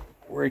gentlemen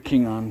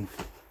working on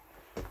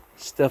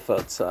stuff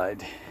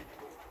outside.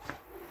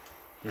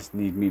 Just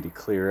need me to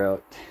clear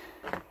out.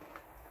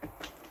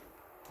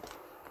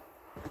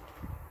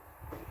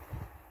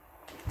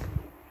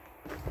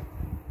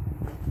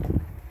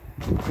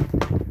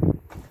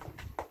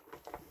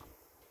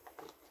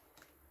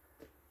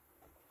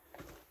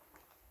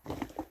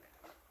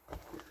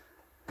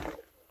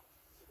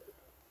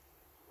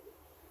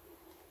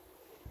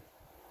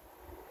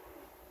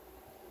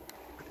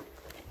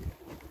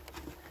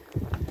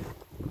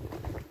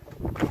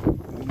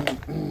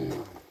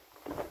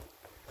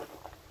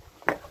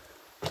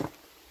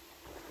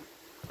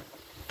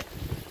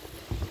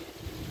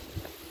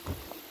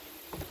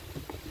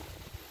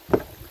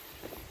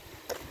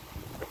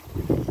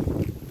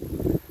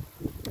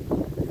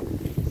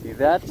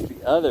 That's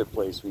the other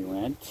place we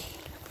went.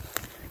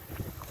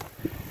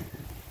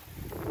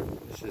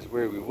 This is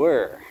where we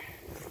were.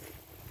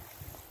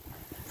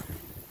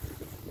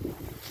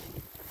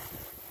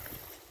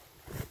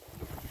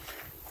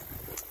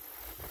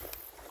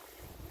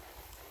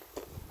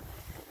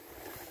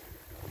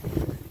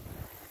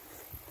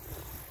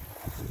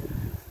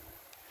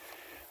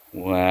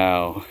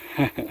 Wow.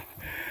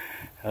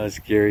 How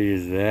scary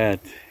is that?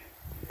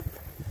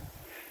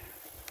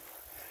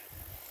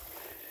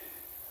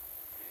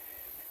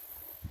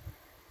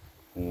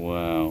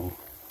 Wow.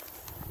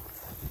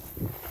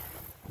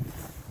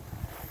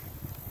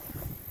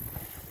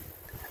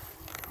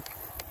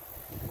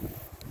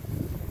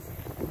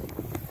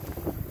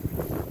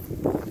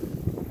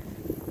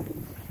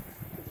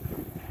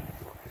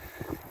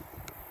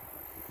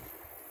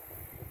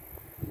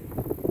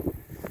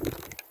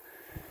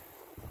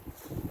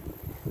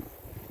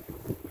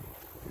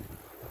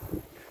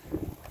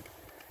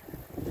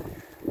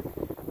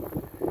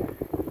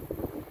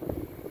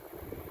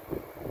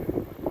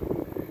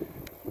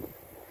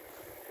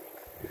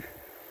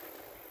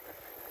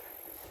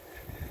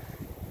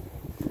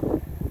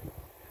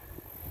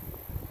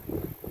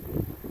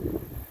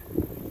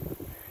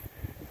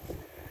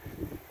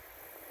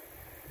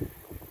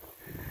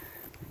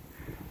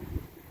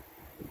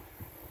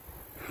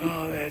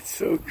 Oh, that's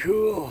so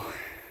cool.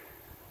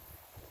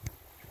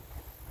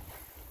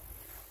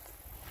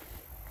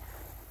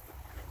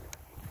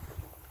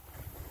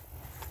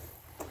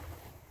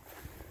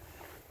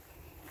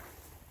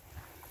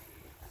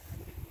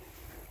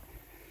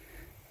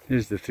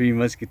 There's the Three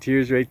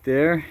Musketeers right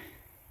there.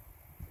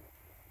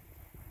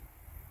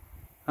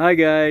 Hi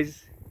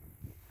guys.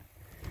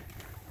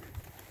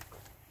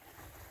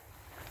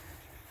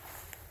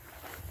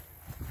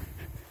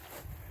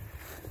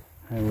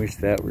 I wish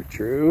that were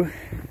true.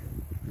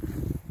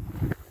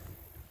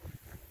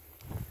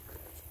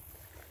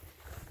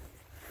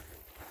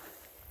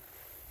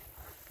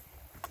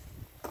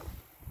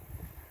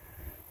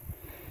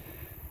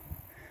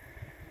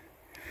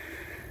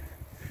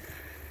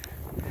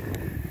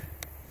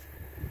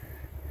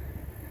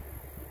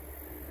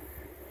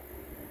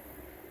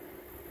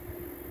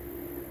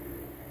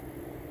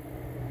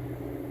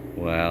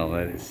 Wow,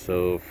 that is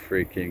so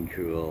freaking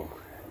cool.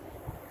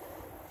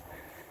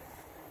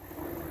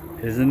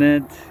 Isn't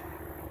it?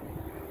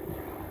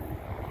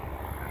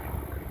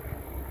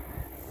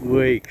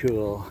 Way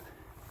cool.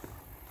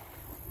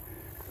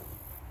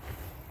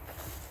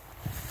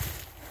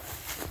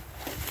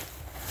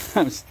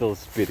 I'm still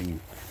spitting.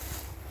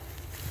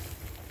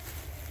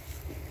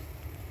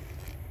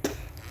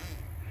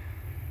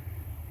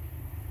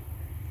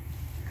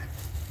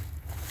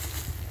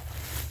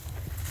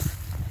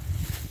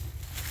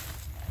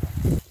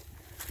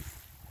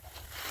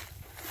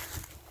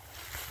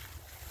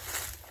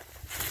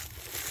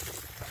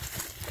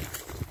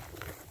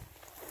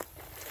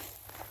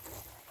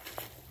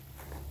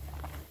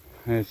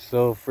 It's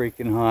so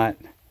freaking hot.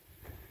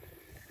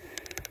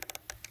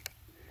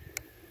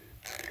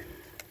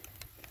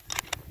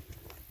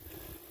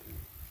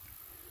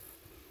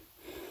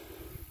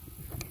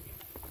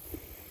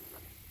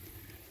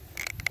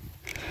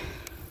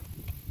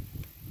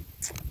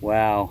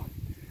 Wow,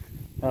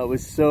 that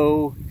was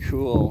so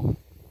cool.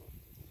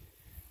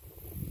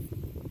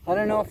 I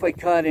don't know if I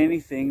caught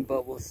anything,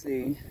 but we'll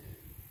see.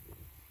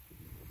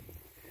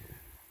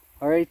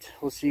 Alright,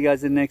 we'll see you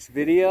guys in the next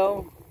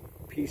video.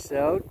 Peace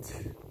out.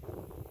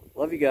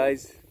 Love you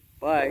guys.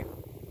 Bye.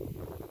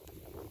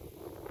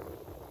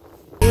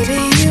 Baby,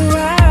 you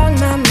are on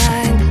my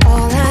mind.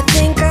 All I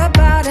think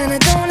about, and I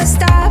don't wanna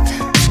stop.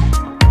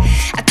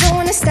 I don't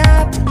wanna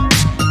stop.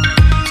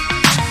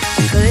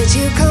 Could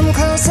you come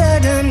closer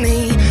to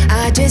me?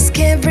 I just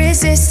can't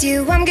resist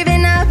you. I'm giving